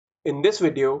In this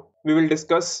video, we will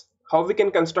discuss how we can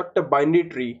construct a binary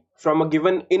tree from a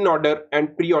given in-order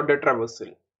and pre-order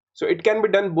traversal. So it can be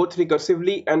done both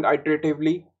recursively and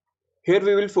iteratively. Here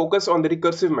we will focus on the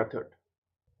recursive method.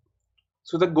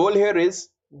 So the goal here is,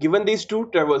 given these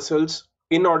two traversals,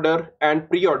 in-order and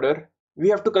pre-order, we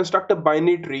have to construct a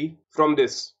binary tree from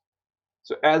this.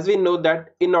 So as we know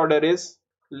that in-order is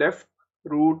left,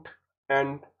 root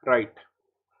and right,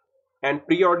 and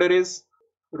pre-order is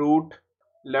root,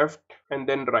 left and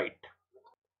then right.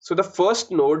 So the first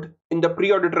node in the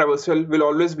pre-order traversal will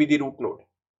always be the root node.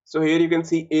 So here you can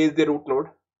see A is the root node.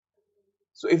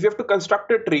 So if you have to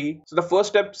construct a tree, so the first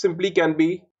step simply can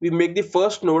be, we make the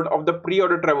first node of the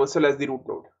pre-order traversal as the root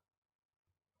node.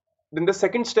 Then the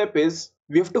second step is,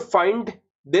 we have to find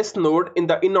this node in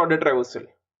the in-order traversal.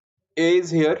 A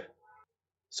is here.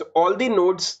 So all the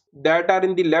nodes that are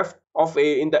in the left of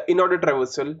A in the in-order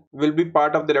traversal will be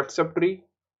part of the left subtree,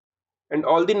 and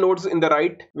all the nodes in the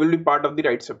right will be part of the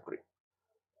right subtree.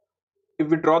 If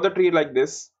we draw the tree like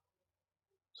this,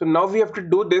 so now we have to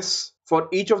do this for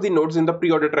each of the nodes in the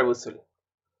pre-order traversal.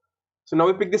 So now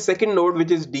we pick the second node, which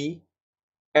is D,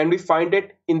 and we find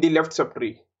it in the left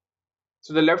subtree.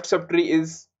 So the left subtree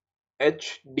is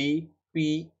H, D,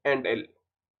 P and L.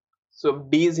 So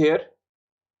D is here.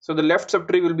 So the left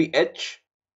subtree will be H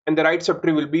and the right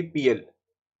subtree will be PL.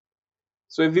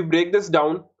 So if we break this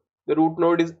down, the root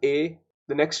node is A,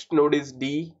 the next node is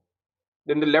D,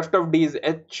 then the left of D is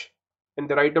H and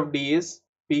the right of D is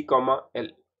P, L.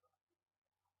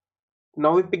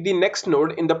 Now we pick the next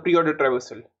node in the pre-order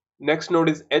traversal. Next node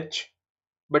is H,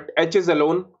 but H is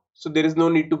alone, so there is no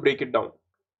need to break it down.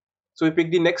 So we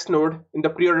pick the next node in the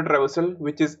pre-order traversal,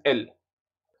 which is L.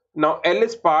 Now L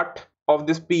is part of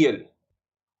this PL.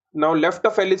 Now left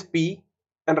of L is P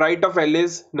and right of L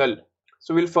is null.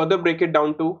 So we'll further break it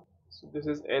down to, so this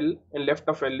is L and left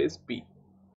of L is P.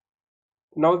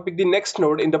 Now we pick the next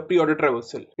node in the pre-order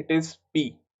traversal. It is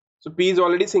P. So P is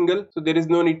already single, so there is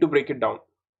no need to break it down.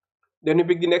 Then we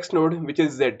pick the next node, which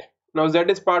is Z. Now Z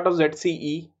is part of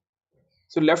ZCE.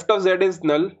 So left of Z is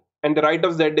null and the right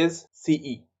of Z is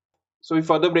CE. So we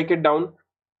further break it down.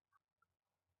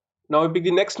 Now we pick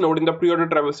the next node in the pre-order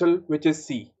traversal, which is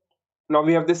C. Now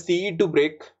we have the CE to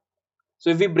break.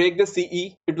 So if we break the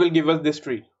CE, it will give us this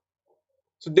tree.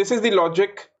 So this is the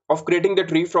logic of creating the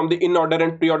tree from the in-order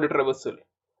and pre-order traversal.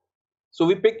 So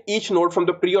we pick each node from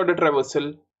the pre-order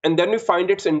traversal and then we find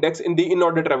its index in the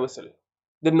in-order traversal.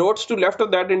 The nodes to left of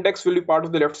that index will be part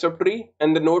of the left subtree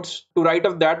and the nodes to right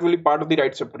of that will be part of the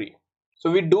right subtree.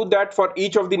 So we do that for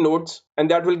each of the nodes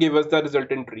and that will give us the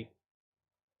resultant tree.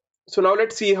 So now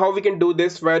let's see how we can do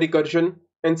this via recursion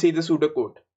and see the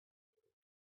pseudocode.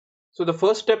 So the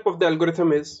first step of the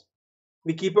algorithm is,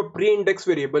 we keep a pre-index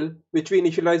variable which we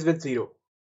initialize with 0.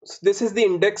 So this is the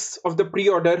index of the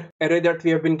pre-order array that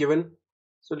we have been given.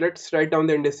 So let's write down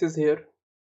the indices here.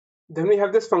 Then we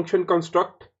have this function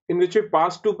construct in which we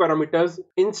pass two parameters,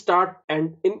 in start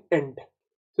and in end.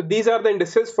 So these are the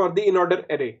indices for the in-order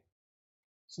array.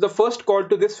 So the first call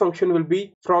to this function will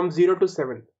be from 0 to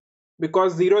 7,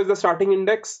 because 0 is the starting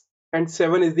index and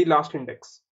 7 is the last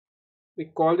index. We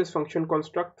call this function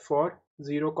construct for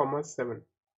 0, 7.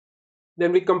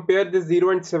 Then we compare this 0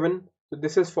 and 7, so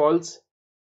this is false.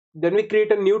 Then we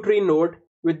create a new tree node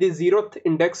with the 0th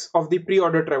index of the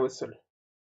pre-order traversal.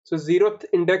 So 0th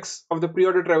index of the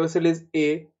pre-order traversal is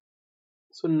A,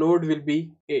 so node will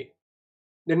be A.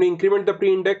 Then we increment the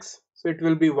pre-index, so it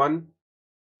will be 1.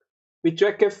 We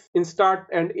check if in start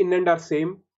and in end are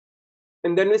same,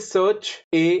 and then we search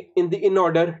A in the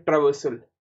in-order traversal.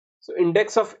 So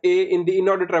index of A in the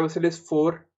in-order traversal is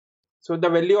 4, so the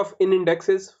value of in index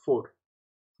is 4.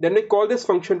 Then we call this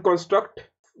function construct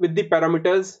with the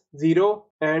parameters 0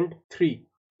 and 3.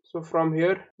 So from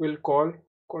here we'll call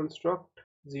construct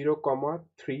 0,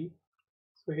 3.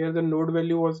 So here the node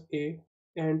value was A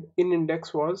and in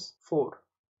index was 4.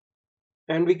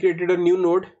 And we created a new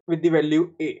node with the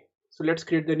value A. So let's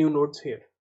create the new nodes here.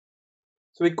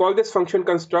 So we call this function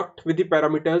construct with the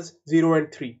parameters 0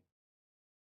 and 3.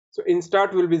 So in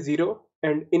start will be 0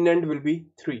 and in end will be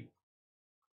 3.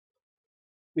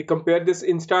 We compare this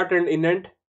in start and in end,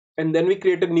 and then we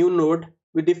create a new node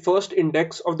with the first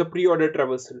index of the pre-order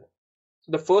traversal. So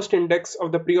the first index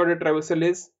of the pre-order traversal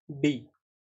is D.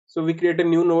 So we create a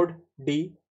new node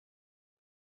D.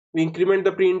 We increment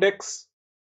the pre-index.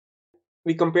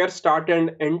 We compare start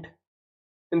and end,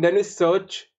 and then we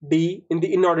search D in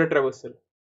the in-order traversal.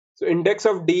 So index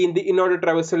of D in the in-order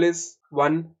traversal is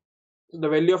 1. So the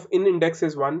value of in index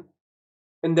is 1.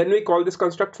 And then we call this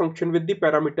construct function with the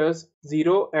parameters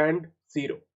 0 and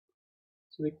 0.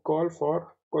 So we call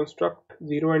for construct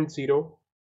 0 and 0.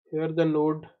 Here the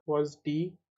node was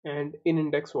D and in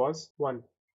index was 1.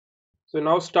 So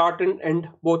now start and end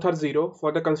both are 0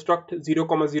 for the construct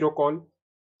 0, 0 call.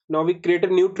 Now we create a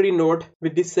new tree node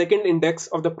with the second index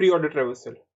of the preorder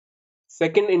traversal.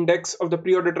 Second index of the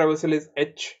preorder traversal is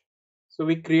h. So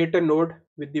we create a node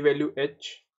with the value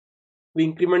h. We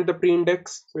increment the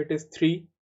pre-index, so it is 3.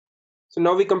 So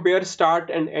now we compare start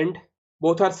and end.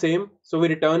 Both are same, so we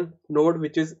return node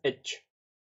which is h.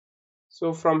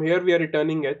 So from here we are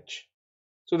returning h.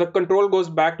 So the control goes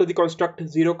back to the construct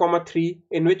 0, 3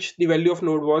 in which the value of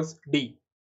node was d.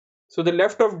 So the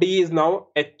left of d is now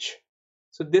h.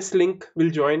 So this link will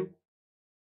join.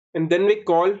 And then we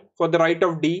call for the right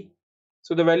of d.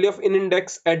 So the value of in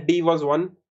index at d was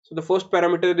 1. So the first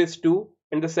parameter is 2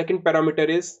 and the second parameter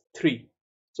is 3.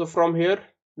 So from here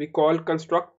we call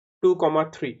construct 2,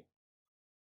 3.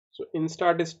 So in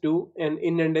start is 2 and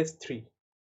in end is 3.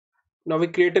 Now we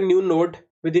create a new node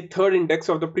with the third index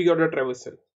of the preorder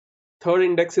traversal. Third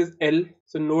index is L,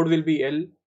 so node will be L.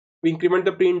 We increment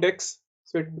the pre-index,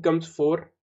 so it becomes 4.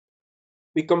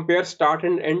 We compare start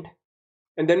and end,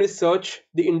 and then we search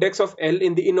the index of L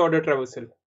in the in-order traversal.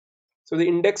 So the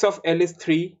index of L is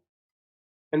 3,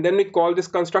 and then we call this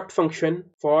construct function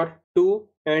for 2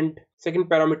 and second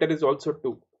parameter is also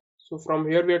 2. So from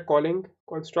here we are calling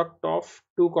construct of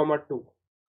 2, 2.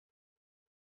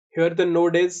 Here the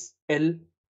node is L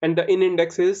and the in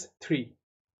index is 3.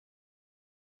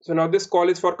 So now this call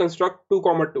is for construct 2,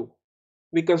 2.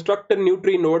 We construct a new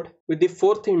tree node with the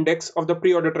fourth index of the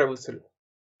preorder traversal.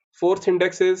 Fourth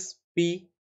index is P,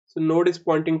 so node is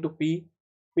pointing to P.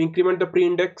 We increment the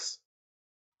pre-index.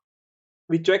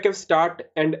 We check if start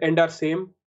and end are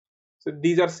same. So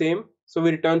these are same, so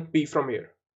we return P from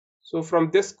here. So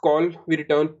from this call we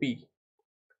return P.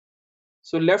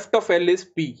 So left of L is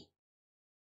P.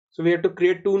 So we have to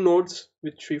create two nodes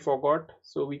which we forgot.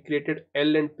 So we created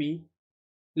L and P.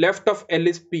 Left of L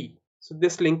is P. So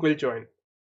this link will join.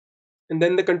 And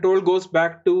then the control goes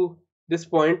back to this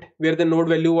point where the node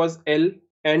value was L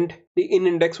and the in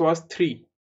index was 3.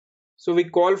 So we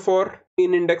call for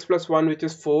in index plus 1 which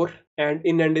is 4 and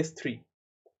in end is 3.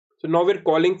 So now we're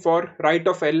calling for right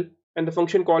of L and the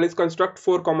function call is construct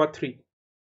 4, 3.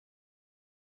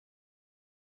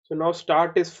 So now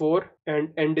start is 4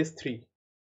 and end is 3.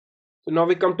 So now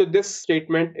we come to this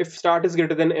statement if start is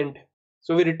greater than end.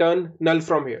 So we return null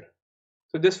from here.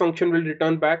 So this function will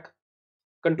return back.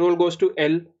 Control goes to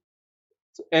L.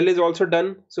 So L is also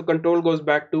done. So control goes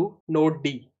back to node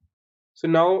D. So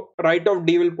now right of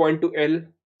D will point to L.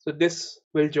 So this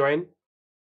will join.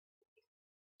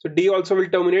 So D also will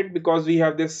terminate because we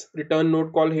have this return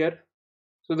node call here.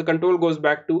 So the control goes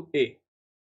back to A.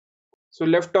 So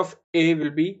left of A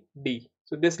will be D.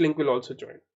 So this link will also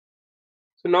join.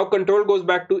 So now control goes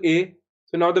back to A.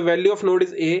 So now the value of node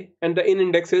is A and the in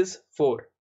index is 4.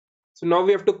 So now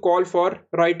we have to call for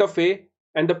right of A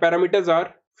and the parameters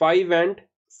are 5 and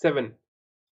 7.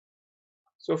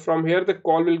 So from here the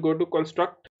call will go to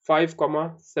construct 5,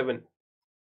 7.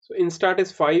 So in start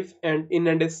is 5 and in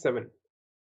end is 7.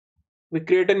 We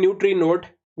create a new tree node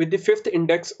with the fifth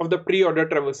index of the preorder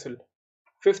traversal.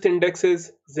 Fifth index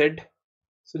is Z.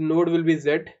 So node will be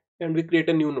Z and we create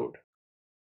a new node.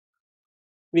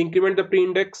 We increment the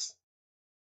pre-index.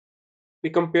 We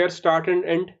compare start and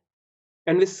end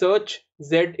and we search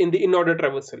Z in the in-order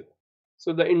traversal.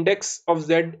 So the index of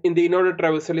Z in the in-order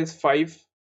traversal is 5.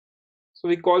 So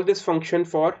we call this function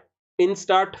for in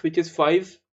start which is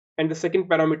 5 and the second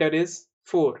parameter is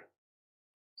 4.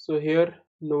 So here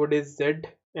node is Z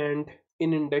and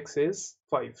in index is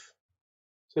 5.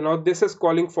 So now this is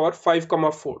calling for 5,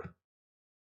 4.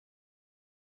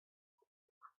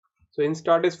 So in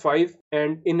start is 5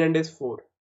 and in end is 4.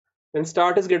 When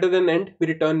start is greater than end, we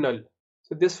return null.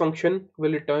 So this function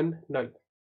will return null.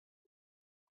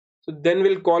 So then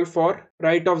we'll call for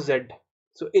right of Z.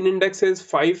 So in index is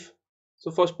 5.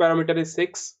 So first parameter is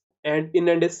 6 and in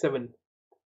end is 7.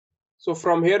 So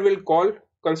from here we'll call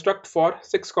construct for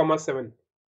 6, 7.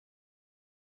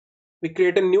 We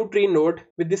create a new tree node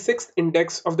with the sixth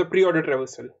index of the preorder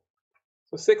traversal.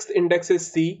 So sixth index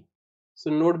is C.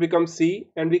 So node becomes C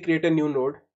and we create a new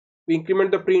node. We increment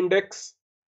the pre-index.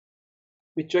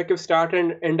 We check if start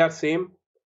and end are same.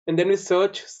 And then we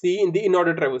search C in the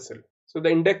in-order traversal. So the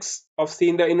index of C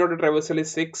in the in-order traversal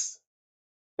is 6.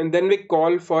 And then we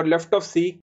call for left of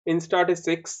C. In start is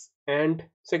 6 and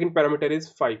second parameter is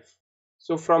 5.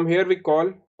 So from here we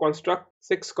call construct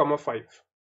 6, 5.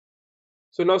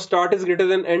 So now start is greater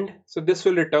than end. So this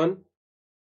will return.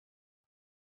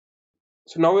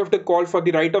 So now we have to call for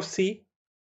the right of C.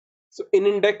 So in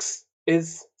index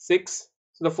is 6.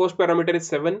 So the first parameter is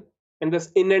 7 and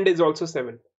this in end is also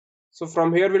 7. So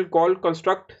from here we'll call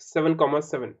construct 7,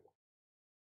 7.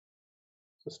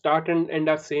 So start and end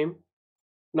are same.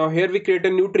 Now here we create a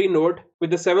new tree node with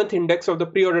the 7th index of the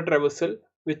preorder traversal,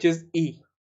 which is E.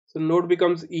 So node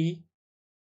becomes E.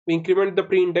 We increment the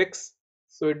pre-index,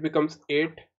 so it becomes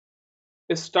 8.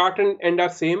 If start and end are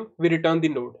same, we return the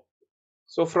node.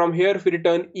 So from here we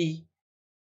return E.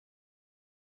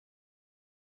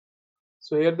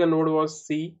 So here the node was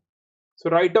C. So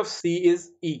right of C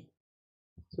is E.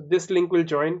 So this link will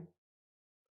join.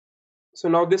 So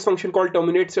now this function called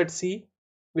terminates at C.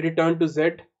 We return to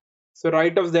Z. So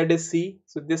right of Z is C.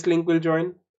 So this link will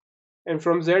join. And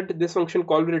from Z, this function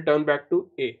call will return back to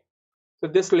A. So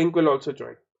this link will also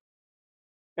join.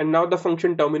 And now the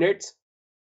function terminates.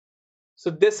 So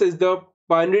this is the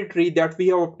binary tree that we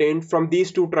have obtained from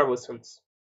these two traversals.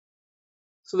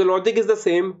 So the logic is the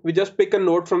same. We just pick a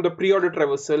node from the preorder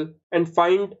traversal and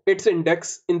find its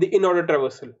index in the inorder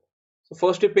traversal. So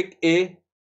first we pick A.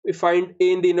 We find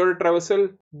A in the inorder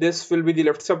traversal. This will be the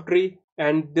left subtree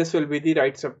and this will be the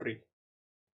right subtree.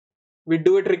 We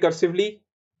do it recursively.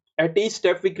 At each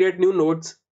step we create new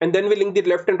nodes and then we link the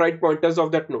left and right pointers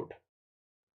of that node.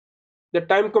 The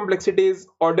time complexity is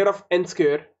order of n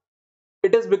square.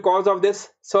 It is because of this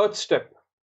search step.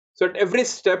 So at every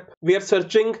step we are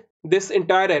searching this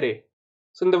entire array.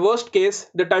 So in the worst case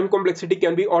the time complexity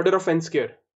can be order of n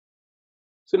square.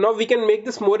 So now we can make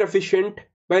this more efficient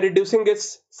by reducing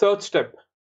its search step.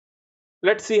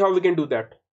 Let's see how we can do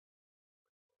that.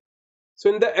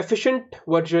 So in the efficient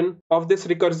version of this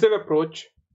recursive approach,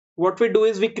 what we do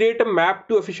is we create a map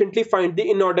to efficiently find the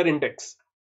inorder index.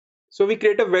 So we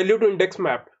create a value to index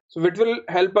map. So it will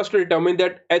help us to determine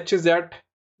that H is at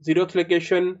 0th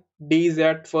location, D is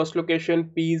at 1st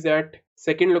location, P is at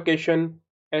 2nd location,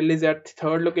 L is at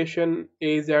 3rd location,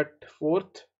 A is at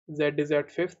 4th, Z is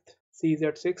at 5th, C is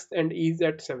at 6th, and E is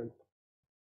at 7th.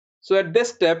 So at this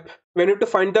step, we need to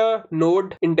find the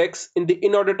node index in the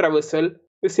inorder traversal.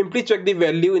 We simply check the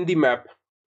value in the map.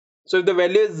 So if the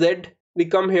value is Z, we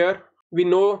come here, we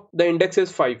know the index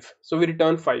is 5, so we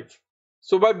return 5.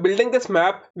 So by building this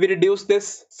map, we reduce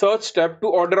this search step to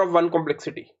order of 1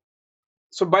 complexity.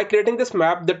 So by creating this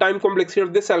map, the time complexity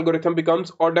of this algorithm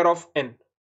becomes order of n.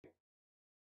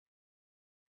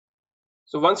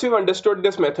 So once we've understood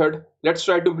this method, let's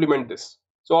try to implement this.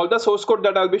 So all the source code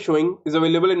that I'll be showing is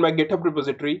available in my GitHub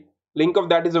repository. Link of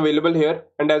that is available here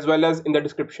and as well as in the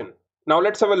description. Now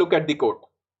let's have a look at the code.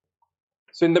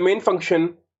 So in the main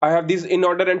function, I have these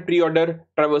inorder and preorder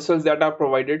traversals that are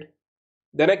provided.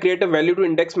 Then I create a value to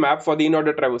index map for the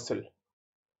inorder traversal.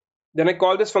 Then I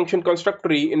call this function construct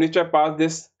tree in which I pass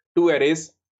this two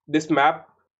arrays, this map,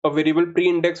 a variable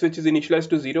pre-index which is initialized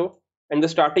to 0, and the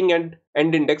starting and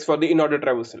end index for the inorder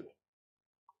traversal.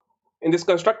 In this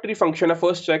construct tree function, I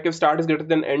first check if start is greater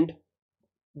than end.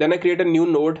 Then I create a new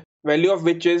node, value of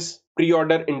which is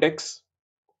preorder index.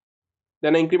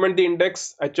 Then I increment the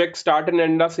index, I check start and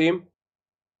end are same.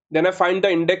 Then I find the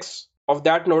index of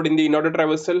that node in the inorder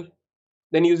traversal.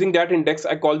 Then using that index,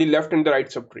 I call the left and the right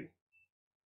subtree.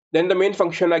 Then the main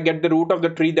function, I get the root of the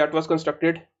tree that was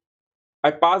constructed.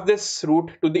 I pass this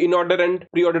root to the inorder and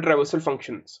preorder traversal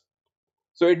functions.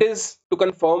 So it is to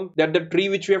confirm that the tree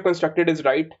which we have constructed is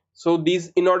right. So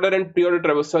these inorder and preorder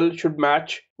traversal should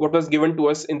match what was given to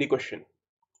us in the question.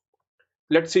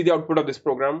 Let's see the output of this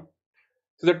program.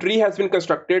 So the tree has been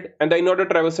constructed and the inorder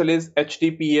traversal is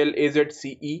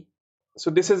HTPLAZCE. So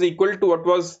this is equal to what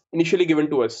was initially given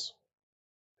to us.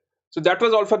 So that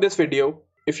was all for this video.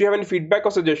 If you have any feedback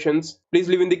or suggestions, please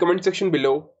leave in the comment section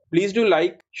below. Please do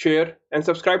like, share and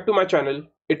subscribe to my channel.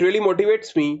 It really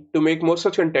motivates me to make more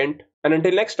such content. And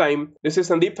until next time, this is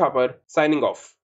Sandeep Thapar signing off.